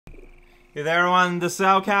Hey there everyone, this is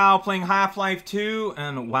raocow playing Half-Life 2,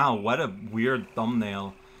 and wow, what a weird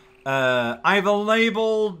thumbnail. I've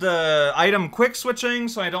enabled item quick switching,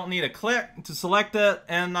 so I don't need a click to select it,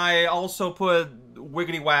 and I also put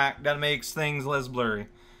wiggity whack that makes things less blurry.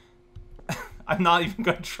 I'm not even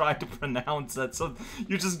gonna try to pronounce it, so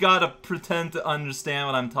you just gotta pretend to understand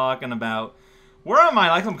what I'm talking about. Where am I?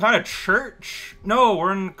 Like some kind of church? No,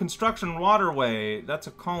 we're in construction waterway. That's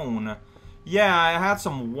a cone. Yeah, I had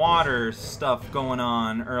some water stuff going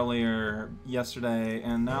on earlier yesterday,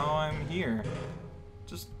 and now I'm here.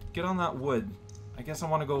 Just get on that wood. I guess I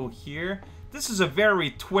want to go here. This is a very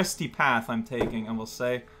twisty path I'm taking, I will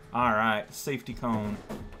say. Alright, safety cone.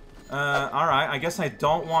 Alright, I guess I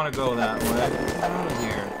don't want to go that way. Get out of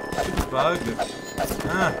here. Stupid bug.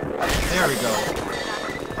 There we go.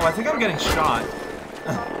 Oh, I think I'm getting shot.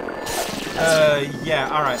 Yeah,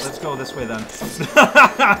 alright, let's go this way then.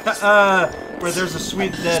 Where there's a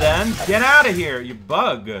sweet dead end. Get out of here, you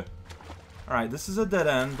bug! Alright, this is a dead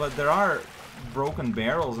end, but there are broken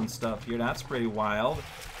barrels and stuff here. That's pretty wild.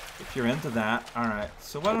 If you're into that. Alright,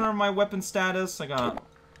 so what are my weapon status? I got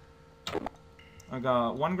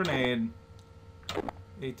one grenade.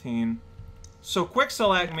 18. So quick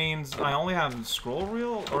select means I only have scroll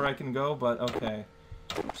reel, or I can go, but okay.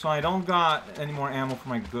 So I don't got any more ammo for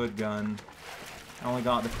my good gun. I only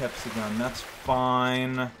got the Pepsi gun. That's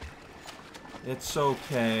fine. It's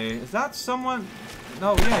okay. Is that someone?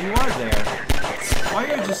 No, yeah, you are there. Why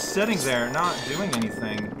are you just sitting there, not doing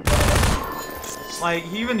anything? Like,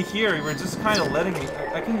 even here, you were just kind of letting me...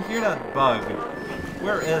 I can hear that bug.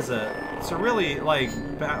 Where is it? It's a really, like...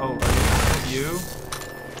 Oh, are you?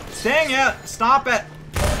 Dang it! Stop it!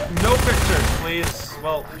 No pictures, please.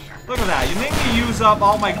 Well, look at that. You made me use up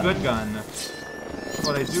all my good gun.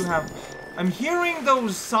 But I do have... I'm hearing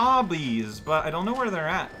those zombies, but I don't know where they're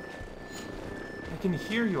at. I can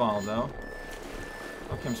hear you all, though.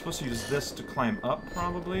 Okay, I'm supposed to use this to climb up,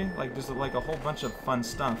 probably. Like, there's like a whole bunch of fun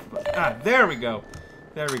stuff. But, there we go.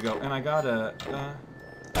 There we go. And I got a...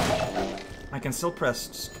 I can still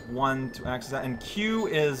press 1 to access that. And Q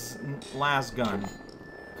is last gun.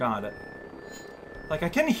 Got it. Like, I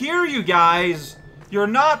can hear you guys. You're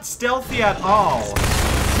not stealthy at all.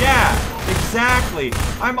 Yeah, exactly.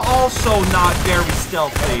 I'm also not very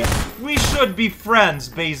stealthy. We should be friends,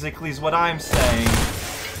 basically, is what I'm saying.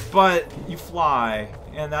 But you fly,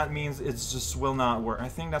 and that means it just will not work. I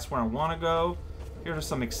think that's where I want to go. Here are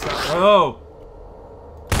some Oh!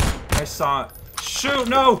 I saw it. Shoot,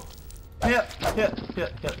 no! Hit.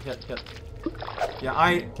 Yeah,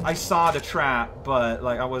 I saw the trap, but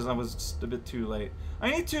like I was just a bit too late. I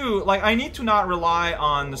need to not rely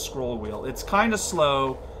on the scroll wheel. It's kind of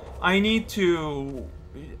slow. I need to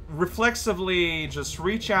reflexively just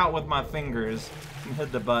reach out with my fingers and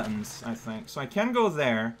hit the buttons, I think. So I can go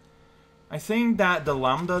there. I think that the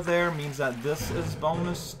lambda there means that this is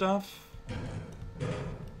bonus stuff.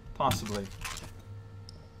 Possibly.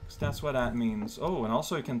 Because that's what that means. Oh, and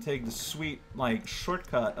also you can take the sweet, like,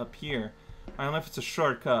 shortcut up here. I don't know if it's a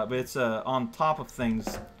shortcut, but it's a on top of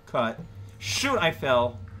things cut. Shoot, I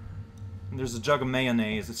fell. And there's a jug of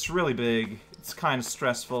mayonnaise. It's really big. It's kind of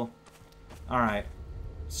stressful. Alright.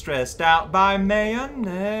 Stressed out by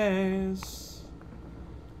mayonnaise.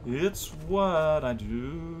 It's what I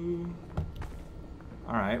do.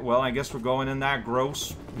 Alright, well, I guess we're going in that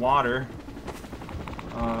gross water.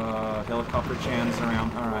 Helicopter Chan's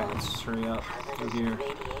around. Alright, let's hurry up. Through here.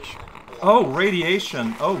 Oh,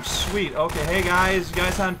 radiation. Oh, sweet. Okay, hey guys, you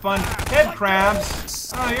guys having fun? Head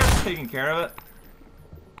crabs. Oh, you're taking care of it.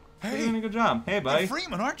 Hey, you're doing a good job. Hey, buddy. You're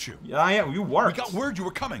Freeman, aren't you? Yeah, I am. You worked. We got word you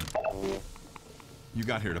were coming. You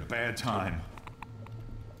got here at a bad time.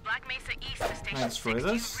 Black Mesa East to station Can I destroy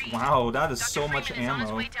 16 this? Reed. Wow, that is Dr. so much Freeman is on his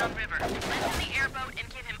ammo. way downriver. Lend him the airboat and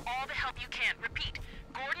give him all the help you can. Repeat,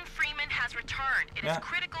 Gordon Freeman has returned. It is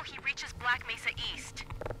critical he reaches Black Mesa East.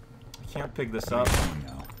 I can't pick this up.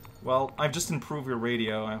 Well, I've just improved your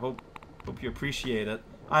radio. I hope you appreciate it.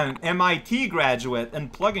 I'm an MIT graduate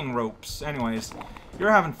and plugging ropes. Anyways,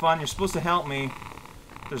 you're having fun. You're supposed to help me.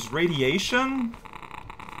 There's radiation?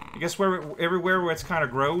 I guess everywhere where it's kind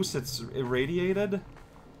of gross, it's irradiated.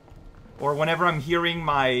 Or whenever I'm hearing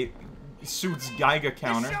my suit's Geiger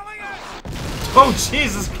counter. Oh,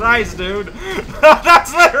 Jesus Christ, dude!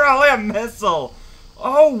 That's literally a missile!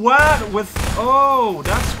 Oh, what? Oh,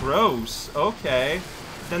 that's gross. Okay.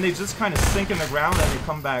 Then they just kind of sink in the ground and they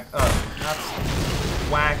come back up. That's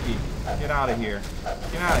wacky. Get out of here.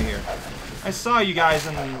 Get out of here. I saw you guys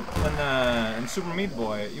in Super Meat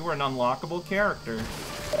Boy. You were an unlockable character.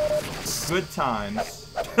 Good times.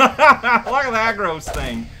 Look at that gross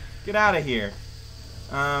thing. Get out of here.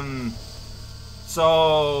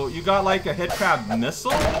 So, you got like a hit crab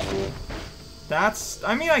missile? That's,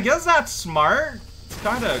 I mean, I guess that's smart. It's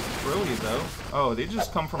kind of frilly though. Oh, they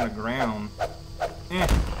just come from the ground.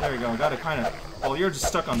 There we go. Gotta kind of, well, you're just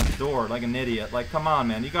stuck on the door like an idiot. Like, come on,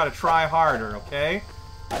 man. You gotta try harder, okay?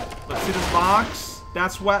 Let's see this box.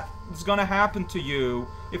 That's what is gonna happen to you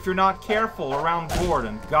if you're not careful around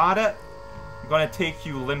Gordon. Got it? I'm gonna take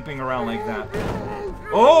you limping around like that.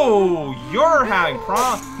 Oh, you're having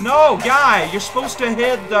problems. No, guy, you're supposed to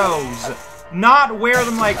hit those, not wear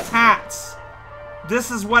them like hats.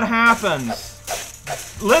 This is what happens.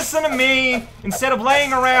 Listen to me. Instead of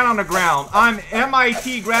laying around on the ground, I'm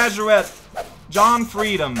MIT graduate John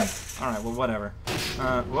Freedom. All right, well, whatever.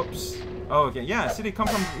 Whoops. Oh, okay. Yeah, see, they come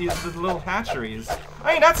from the little hatcheries.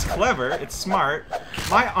 I mean, that's clever. It's smart.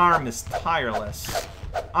 My arm is tireless.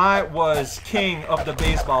 I was king of the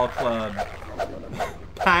baseball club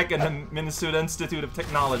back in the Minnesota Institute of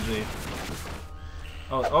Technology.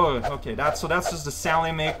 Oh, okay. So that's just the sound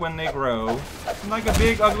they make when they grow. I'm like a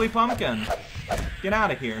big, ugly pumpkin. Get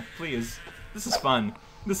out of here, please. This is fun.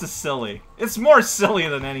 This is silly. It's more silly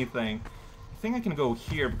than anything. I think I can go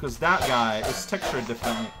here because that guy is textured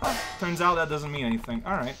differently. Oh, turns out that doesn't mean anything.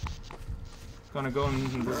 Alright. Gonna go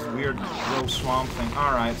into this weird, gross swamp thing.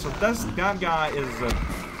 Alright, so that guy is Alright.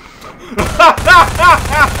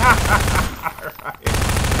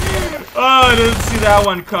 Oh, I didn't see that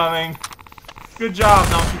one coming. Good job,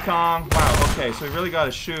 Donkey Kong. Wow, okay, so we really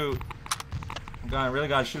gotta shoot. Really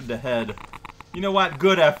gotta shoot the head. You know what?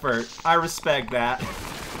 Good effort. I respect that.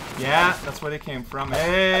 Yeah, that's where they came from.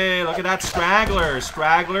 Hey, look at that straggler.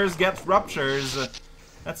 Stragglers get ruptures.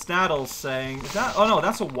 That's Daddle's saying. Is that? Oh no,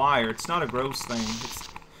 that's a wire. It's not a gross thing. It's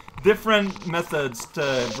different methods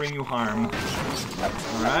to bring you harm.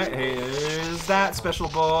 Alright, here's that special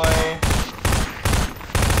boy.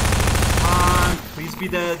 Please be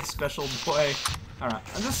dead, special boy. Alright,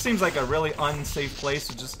 this seems like a really unsafe place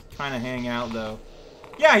to just kind of hang out, though.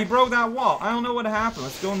 Yeah, he broke that wall. I don't know what happened.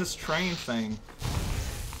 Let's go in this train thing.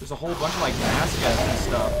 There's a whole bunch of, like, mascots and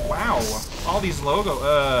stuff. Wow. All these logo,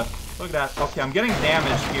 look at that. Okay, I'm getting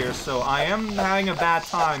damaged here, so I am having a bad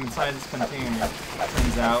time inside this container,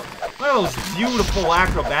 turns out. Look at those beautiful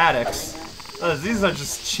acrobatics. These are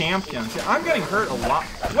just champions. Yeah, I'm getting hurt a lot.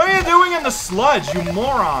 What are you doing in the sludge, you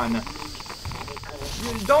moron?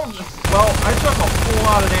 Don't. Well, I took a whole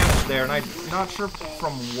lot of damage there, and I'm not sure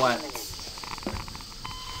from what.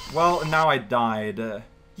 Well, now I died.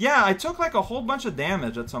 Yeah, I took like a whole bunch of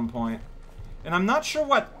damage at some point, and I'm not sure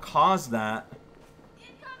what caused that.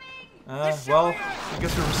 Well, I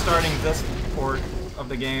guess we're restarting this port of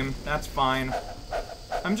the game. That's fine.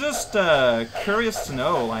 I'm just curious to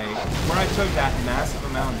know, like, where I took that massive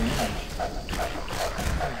amount of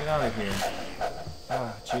damage. Get out of here.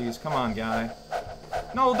 Ah, jeez, come on, guy.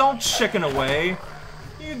 No, don't chicken away.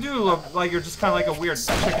 You do look like you're just kind of like a weird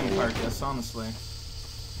chicken carcass, honestly.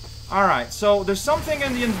 Alright, so there's something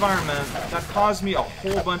in the environment that caused me a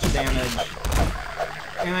whole bunch of damage.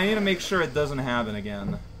 And I need to make sure it doesn't happen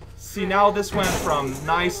again. See, now this went from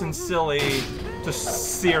nice and silly to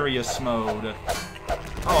serious mode.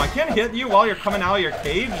 Oh, I can't hit you while you're coming out of your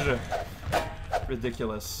cage?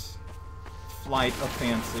 Ridiculous. Flight of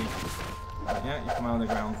fancy. Yeah, you come out of the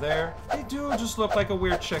ground there. They do just look like a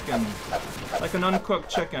weird chicken. Like an uncooked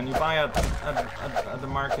chicken you buy at the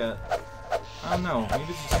market. I don't know. Maybe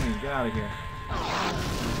it's just me. Get out of here.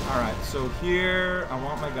 Alright, so here, I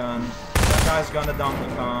want my gun. That guy's gonna Donkey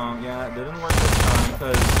Kong. Yeah, it didn't work this time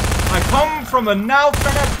because I come from an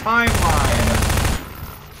alternate timeline.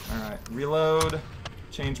 Alright, reload.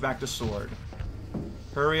 Change back to sword.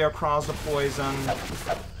 Hurry across the poison.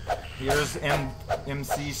 Here's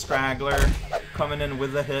MC Straggler coming in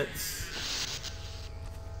with the hits.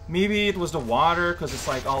 Maybe it was the water because it's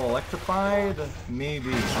like all electrified. Maybe.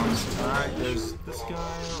 Alright, there's this guy.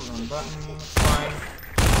 Wrong button. It's fine.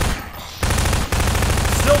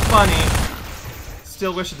 Still funny.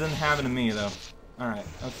 Still wish it didn't happen to me though. Alright,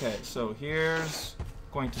 okay, so here's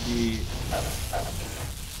going to be.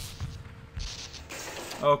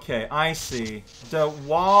 Okay, I see. The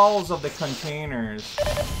walls of the containers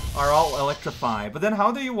are all electrified. But then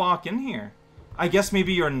how do you walk in here? I guess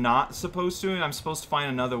maybe you're not supposed to, and I'm supposed to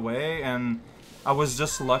find another way, and I was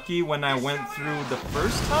just lucky when I went through the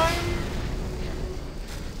first time?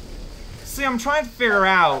 See, I'm trying to figure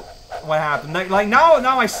out what happened. Like now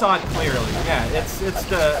I saw it clearly. Yeah, it's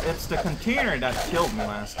the container that killed me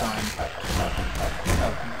last time.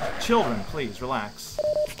 Children, please, relax.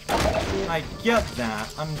 I get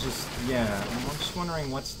that. I'm just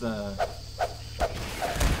wondering what's the...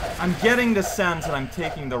 I'm getting the sense that I'm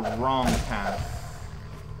taking the wrong path.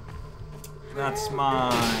 That's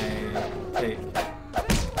my take.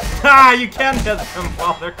 Ha! You can hit them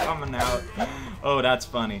while they're coming out. Oh, that's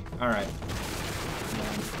funny. Alright.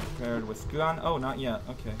 Paired with gun. Oh, not yet.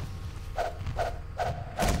 Okay.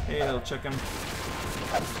 Hey, little chicken.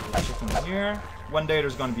 Little chicken here. One day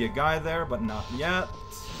there's gonna be a guy there, but not yet.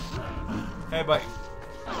 Hey, buddy.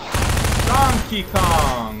 Donkey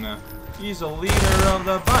Kong! He's a leader of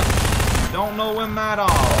the bunch. Don't know him at all.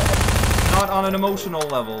 Not on an emotional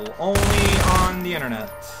level. Only on the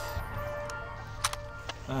internet.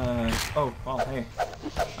 Oh, well, hey.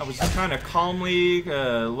 I was just kind of calmly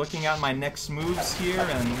looking at my next moves here,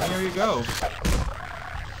 and here you go.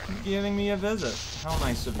 Giving me a visit. How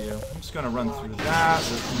nice of you. I'm just gonna run through that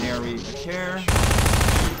with nary a care.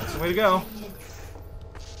 That's the way to go.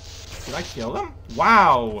 Did I kill them?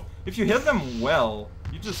 Wow! If you hit them well,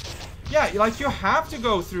 you just... Yeah, like, you have to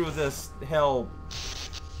go through this hell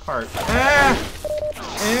part.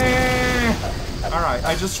 Alright,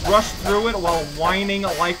 I just rushed through it while whining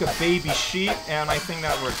like a baby sheep, and I think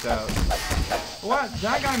that worked out. What? Did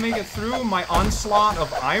that guy make it through my onslaught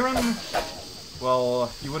of iron?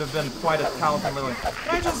 Well, you would have been quite a talented military.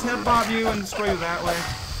 Can I just headbutt you and destroy you that way?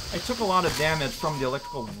 I took a lot of damage from the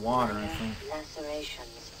electrical water, I think.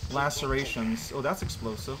 Lacerations. Oh, that's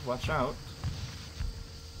explosive. Watch out.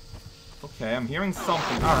 Okay, I'm hearing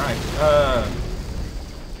something. Alright,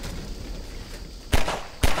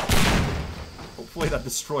 hopefully that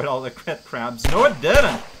destroyed all the crit crabs. No, it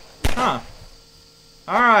didn't! Huh.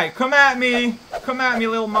 Alright, come at me! Come at me,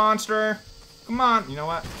 little monster! Come on! You know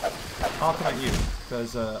what? I'll come at you.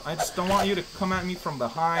 Because, I just don't want you to come at me from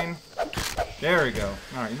behind. There we go.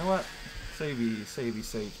 Alright, you know what?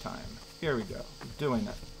 Save time. Here we go. I'm doing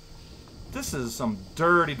it. This is some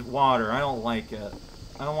dirty water. I don't like it.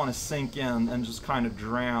 I don't want to sink in and just kind of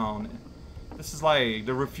drown. This is like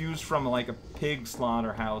the refuse from like a pig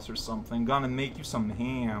slaughterhouse or something. Gonna make you some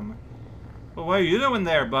ham. But what are you doing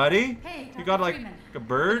there, buddy? Hey, you got like Freeman. a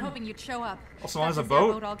bird? I'm hoping you'd show up. Also known as a Got this boat?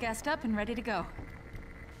 airboat all gassed up and ready to go.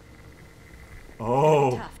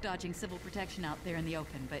 Oh. Tough dodging civil protection out there in the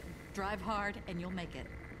open, but drive hard and you'll make it.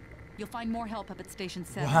 You'll find more help up at Station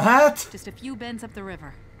 7. What? Just a few bends up the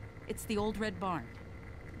river. It's the old red barn.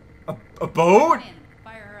 A boat? Come in.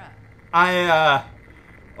 Fire her up.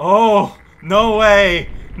 Oh, no way.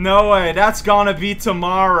 No way. That's gonna be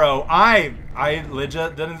tomorrow. I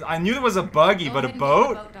legit didn't... I knew there was a buggy, but a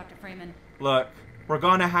boat? Dr. Freeman. Look, we're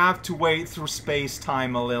gonna have to wait through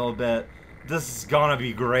space-time a little bit. This is gonna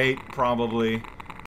be great, probably.